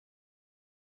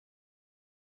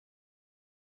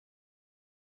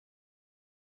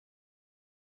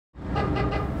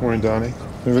Morning, Donnie.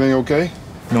 Everything okay?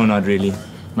 No, not really.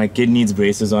 My kid needs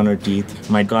braces on her teeth.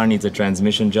 My car needs a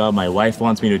transmission job. My wife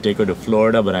wants me to take her to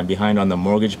Florida, but I'm behind on the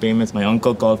mortgage payments. My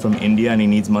uncle called from India and he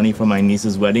needs money for my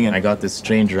niece's wedding, and I got this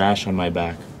strange rash on my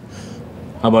back.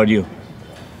 How about you?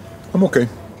 I'm okay.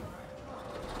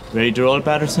 Ready to roll,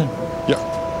 Paterson? Yeah.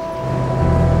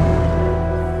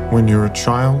 When you're a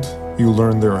child, you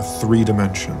learn there are 3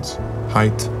 dimensions: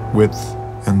 height, width,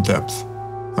 and depth,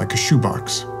 like a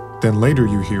shoebox. Then later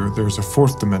you hear there's a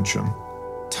 4th dimension: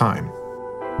 time.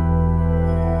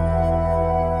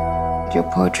 Your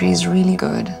poetry is really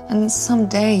good, and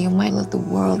someday you might let the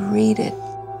world read it.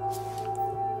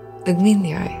 Look me in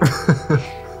the eye.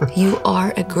 You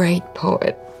are a great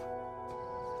poet.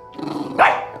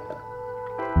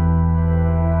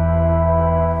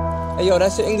 Hey, yo,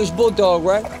 that's an English bulldog,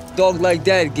 right? Dog like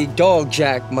that, get dog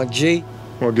jacked, my G.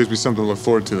 Well, it gives me something to look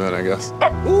forward to then, I guess.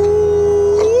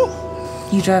 Ooh.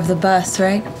 You drive the bus,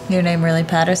 right? Your name really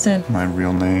Paterson? My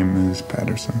real name is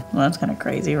Paterson. Well, that's kind of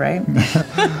crazy, right?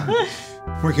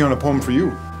 Working on a poem for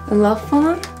you. A love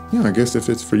poem? Yeah, I guess if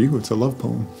it's for you, it's a love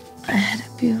poem. I had a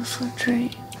beautiful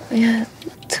dream. We had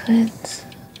twins.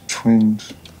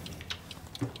 Twins.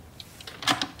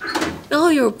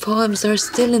 All your poems are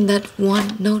still in that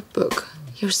one notebook,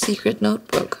 your secret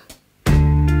notebook.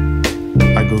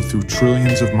 I go through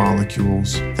trillions of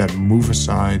molecules that move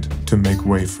aside to make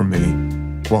way for me,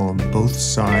 while on both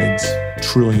sides,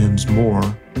 trillions more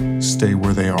stay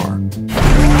where they are.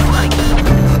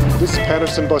 This is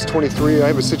Paterson, bus 23. I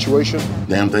have a situation.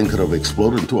 Damn thing could have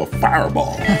exploded into a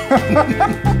fireball.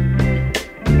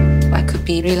 I could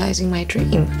be realizing my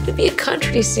dream to be a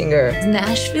country singer.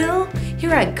 Nashville?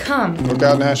 Here I come. Look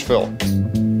out, Nashville. Do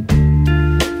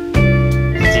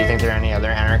you think there are any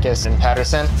other anarchists in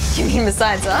Paterson? You mean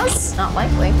besides us? Not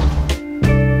likely.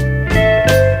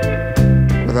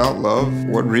 Without love,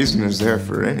 what reason is there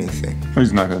for anything?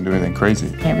 He's not going to do anything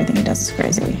crazy. Everything he does is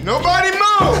crazy. Nobody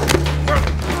move!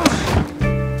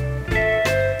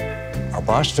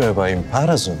 Abashta in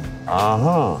Paterson.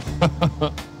 Aha.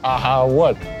 Aha,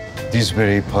 what? This is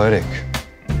very poetic.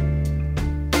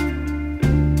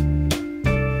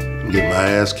 Get my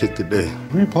ass kicked today.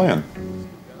 What are you playing?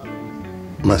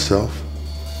 Myself.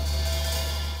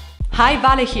 Hi,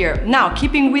 Vale here. Now,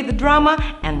 keeping with the drama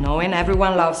and knowing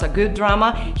everyone loves a good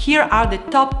drama, here are the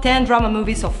top 10 drama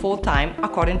movies of all time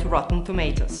according to Rotten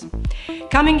Tomatoes.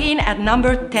 Coming in at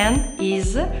number 10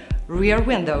 is Rear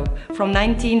Window from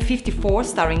 1954,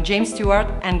 starring James Stewart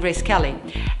and Grace Kelly.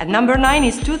 At number 9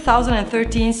 is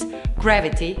 2013's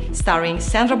Gravity, starring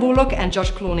Sandra Bullock and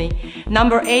George Clooney.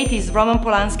 Number 8 is Roman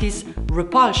Polanski's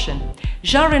Repulsion.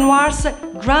 Jean Renoir's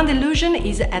Grand Illusion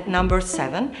is at number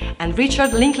 7, and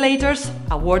Richard Linklater's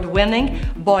award-winning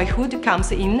Boyhood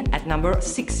comes in at number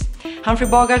 6. Humphrey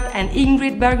Bogart and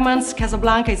Ingrid Bergman's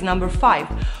Casablanca is number 5,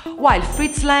 while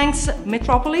Fritz Lang's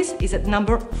Metropolis is at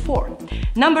number 4.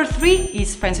 Number 3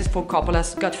 is Francis Ford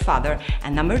Coppola's Godfather,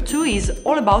 and number 2 is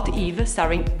All About Eve,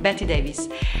 starring Bette Davis.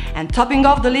 And topping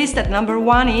off the list at number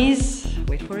 1 is...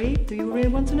 wait for it, do you really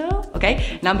want to know?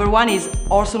 Okay, number 1 is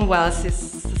Orson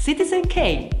Welles' Citizen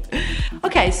Kane.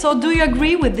 Okay, so do you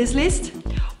agree with this list?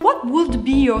 What would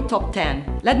be your top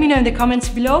 10? Let me know in the comments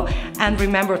below, and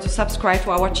remember to subscribe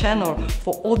to our channel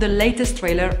for all the latest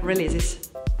trailer releases.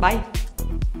 Bye!